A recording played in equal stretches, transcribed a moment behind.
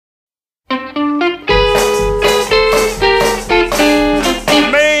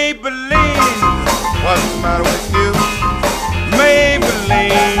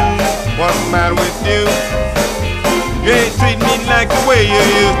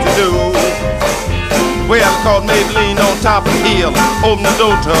used to do. Well, I caught Maybelline on top of the hill, opened the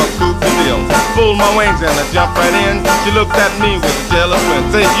door to her coupe de ville, pulled my wings and I jumped right in. She looked at me with a jealous grin,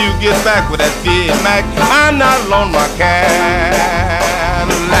 said, "You get back with that Big Mac, I'm not alone, my Cadillac."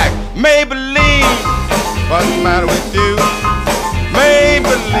 Maybelline, what's the matter with you?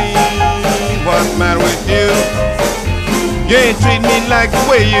 Maybelline, what's the matter with you? You ain't treating me like the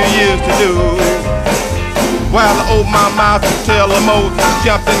way you used to do. Well, I opened my mouth to tell them old,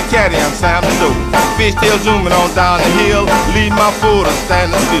 jumped in the caddy and slammed the door. Fish still zooming on down the hill, leading my foot and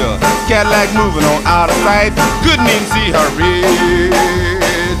standing still. Cadillac moving on out of sight, couldn't even see her rear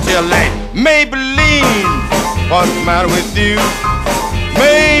tail light. Maybelline, what's the matter with you?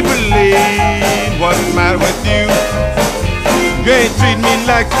 Maybelline, what's the matter with you? You ain't treating me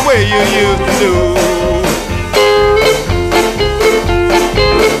like the way you used to do.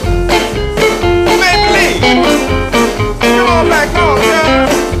 Come on back home, girl.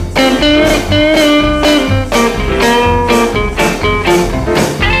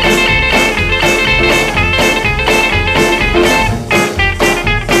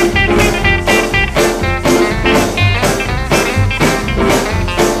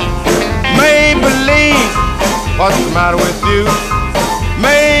 Maybelline, what's the matter with you?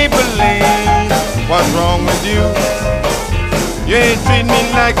 Maybelline, what's wrong with you? You ain't treating me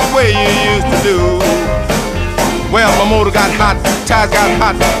like the way you used to do. Well, my motor got hot, tires got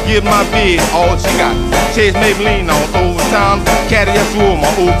hot, give my bid all she got. Chased Maybelline all over town, caddy just swore my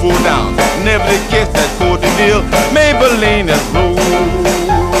old fool down. Never did kiss that Côte d'Ivoire, Maybelline is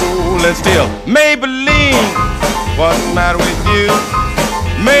rolling still. Maybelline, what's the matter with you?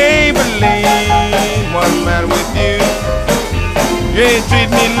 Maybelline, what's the matter with you? You ain't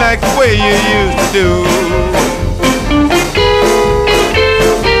treating me like the way you used to do.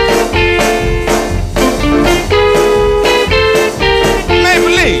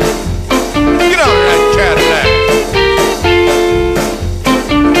 Get on that Cadillac.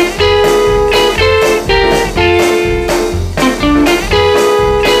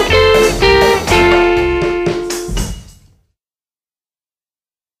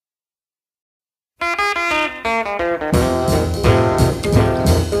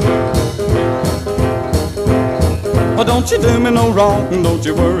 Oh, don't you do me no wrong, don't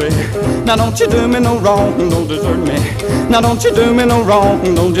you worry. Now don't you do me no wrong, don't desert me. Now don't you do me no wrong,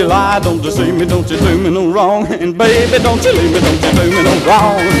 don't you lie, don't deceive me, don't you do me no wrong. And baby, don't you leave me, don't you do me no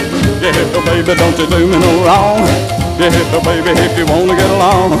wrong. Yeah, oh baby, don't you do me no wrong. Yeah, oh baby, if you wanna get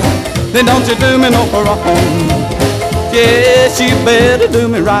along, then don't you do me no wrong. Yes, you better do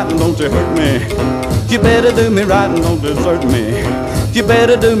me right and don't you hurt me. You better do me right and don't desert me. You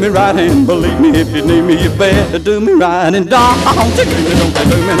better do me right and believe me if you need me. You better do me right and don't you do me, don't you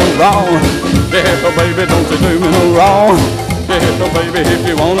do me no wrong. Yeah, oh baby, don't you do me no wrong. Yeah, oh baby, if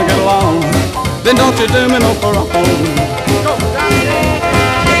you wanna get along, then don't you do me no wrong.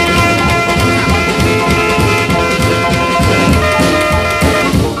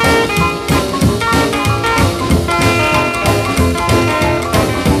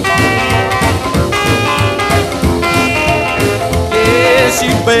 Yes,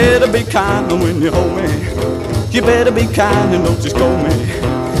 you better be kind when you hold me. You better be kind and don't just scold me.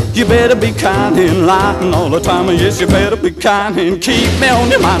 You better be kind and lying all the time. Yes, you better be kind and keep me on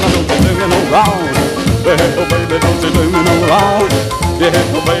your mind. Don't you do me no wrong. Yeah, oh baby, don't you do me no wrong. Yeah,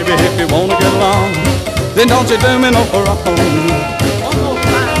 oh baby, if you wanna get along, then don't you do me no wrong.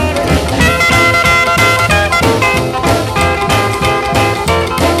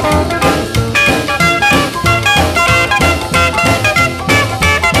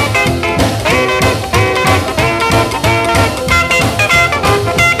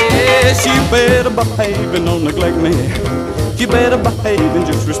 You better behave and don't neglect me. You better behave and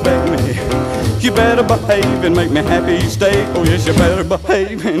just respect me. You better behave and make me happy each day. Oh yes, you better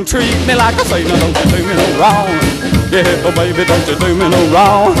behave and treat me like I say. Now don't you do me no wrong. Yeah, oh baby, don't you do me no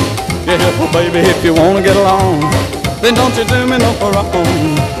wrong. Yeah, oh baby, if you wanna get along, then don't you do me no wrong.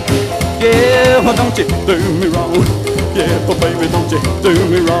 Yeah, well don't you do me wrong. Yeah, oh baby, don't you do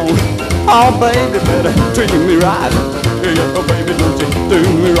me wrong. Oh baby, better treat me right. Yeah, oh baby, don't you do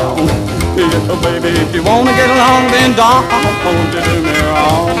me wrong. Yeah, oh baby, if you wanna get along, then don't you do me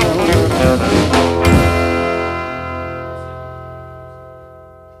wrong.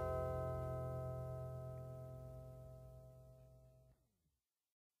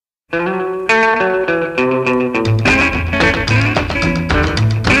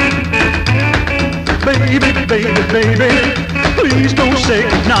 Baby, please don't say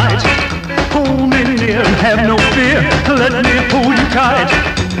goodnight. Hold me near and have no fear. Let me hold you tight.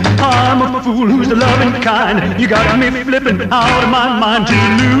 I'm a fool who's the loving kind. You got me flipping out of my mind.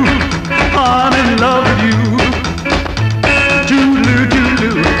 Toodaloo, I'm in love with you. Toodaloo,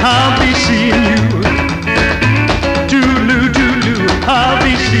 toodaloo, I'll be seeing you. Toodaloo, toodaloo, I'll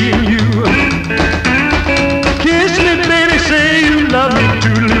be seeing you. Kiss me, baby, say you love me.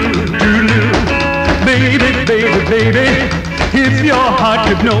 Toodaloo, toodaloo, baby, baby, baby. If your heart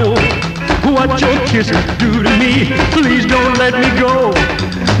could know what your kisses do to me, please don't let me go.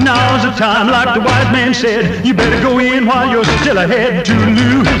 Now's the time, like the wise man said. You better go in while you're still ahead.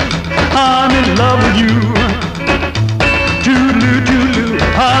 Toodaloo, I'm in love with you. Toodaloo, toodaloo,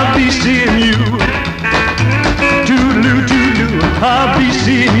 I'll be seeing you. Toodaloo, toodaloo, I'll be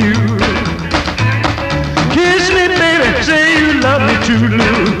seeing you. Kiss me, baby, say you love me.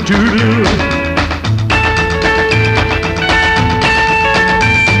 Toodaloo, toodaloo.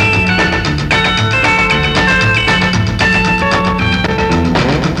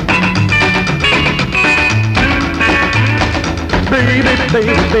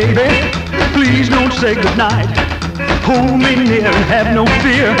 Baby, baby, please don't say goodnight. Hold me near and have no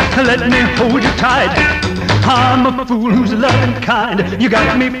fear. Let me hold you tight. I'm a fool who's loving kind. You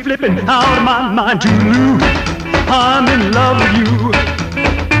got me flipping out of my mind. Toodaloo, I'm in love with you.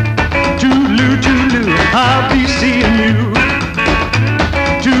 Toodaloo, toodaloo, I'll be seeing you.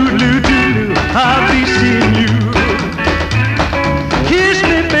 Toodaloo, toodaloo, I'll be seeing you. Kiss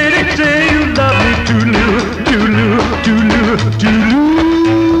me, baby, say you love me. Toodaloo, toodaloo, toodaloo, toodaloo.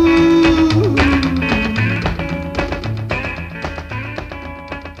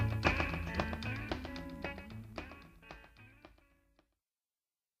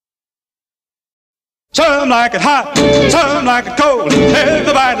 Some like it hot, some like it cold.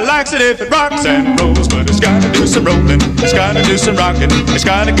 Everybody likes it if it rocks and rolls, but it's gotta do some rolling, it's gotta do some rocking, it's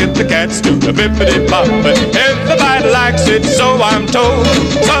gotta get the cats to the bippity bop. But everybody likes it, so I'm told.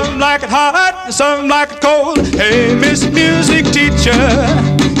 Some like it hot, some like it cold. Hey, Miss Music Teacher,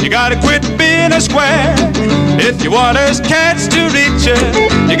 you gotta quit being a square. If you want us cats to reach you,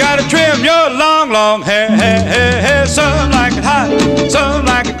 you gotta trim your long, long hair, hair, hair, hair. Some like it hot, some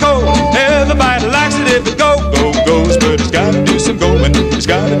like it cold. Everybody likes it if it goes, but it's gotta do some going, it's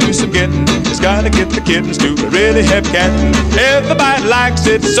gotta do some getting, it's gotta get the kittens to really help catting. Everybody likes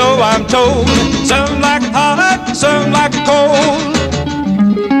it, so I'm told. Some like it hot, some like it cold.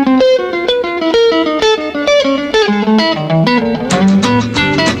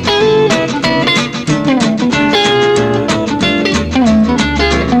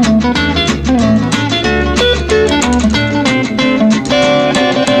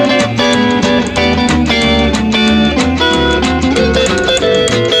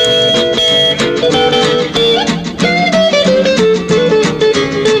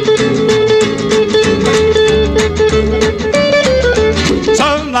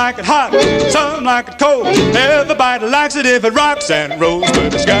 Like it cold. Everybody likes it if it rocks and rolls,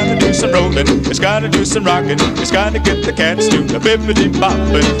 but it's gotta do some rolling, it's gotta do some rocking, it's gotta get the cats to the bippity bop.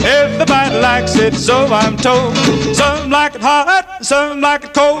 But everybody likes it, so I'm told. Some like it hot, some like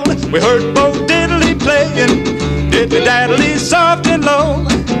it cold. We heard Bo Diddley playing, diddly daddly, soft and low.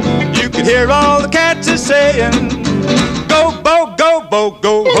 You could hear all the cats are saying, go Bo, go Bo,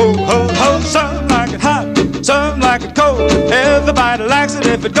 go ho ho ho. Some like it hot, some like it cold. Everybody likes it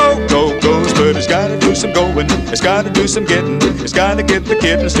if it goes, but it's gotta do some going, it's gotta do some getting, it's gotta get the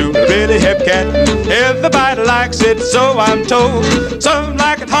kittens to really help catting. Everybody likes it, so I'm told. Some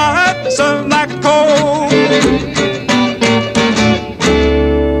like it hot, some like it cold.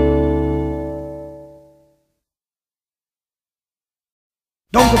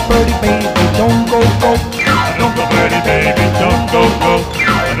 Don't go birdie baby, don't go go. Don't go birdie baby, don't go go.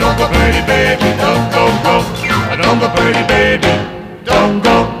 Don't go birdie baby, don't go go. Don't go birdie baby, don't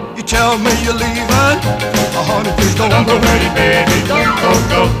go. You tell me you're leaving, honey, please don't go. Birdie baby, don't go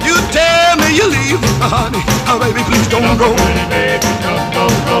go. You tell me you're leaving, honey, baby, please don't go. Birdie baby, don't go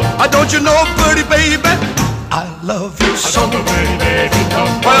go. Don't you know, birdie baby, I love you so. Birdie baby,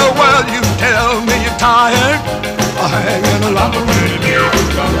 don't go. Well, you tell me you're tired of hanging around. Birdie baby,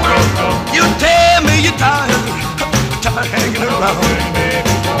 don't go go. You tell me you're tired of hanging around. Birdie baby,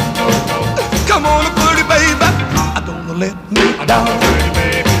 don't go go. Come on, birdie baby, don't let me down. Birdie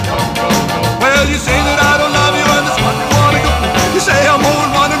baby, don't go go. Well, you say that I don't love you and that's what you want to go. You say I'm old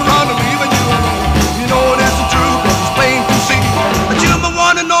running around and leaving you alone. You know it isn't true, cause it's plain to see that you're the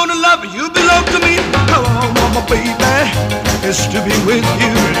one and only lover, you belong to me. All I want, my baby, is to be with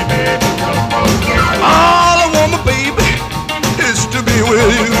you. All I want, my baby, is to be with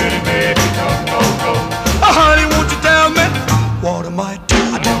you. Honey, won't you tell me, what am I to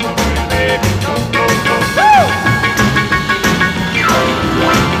do?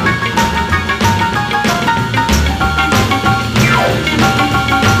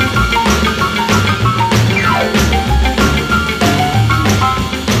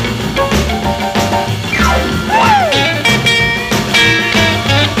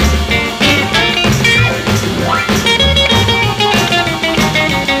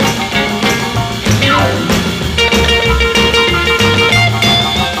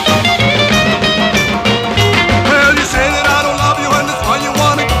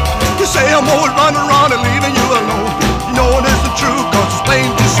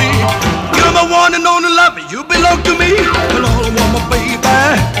 belong to me. And all I want, my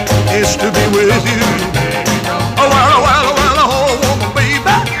baby, is to be with you. Oh, well, well, well, all I want, my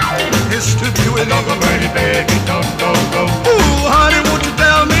baby, is to be with you. Don't go, Birdie, baby, don't go, go. Ooh, honey, won't you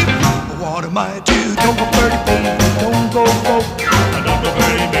tell me what am I to do? Don't go, Birdie, baby, don't go, go. Don't go,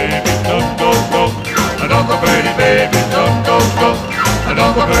 Birdie, baby, don't go, go. Don't go, Birdie, baby, don't go, go.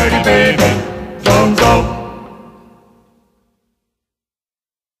 Don't go, Birdie, baby, don't go.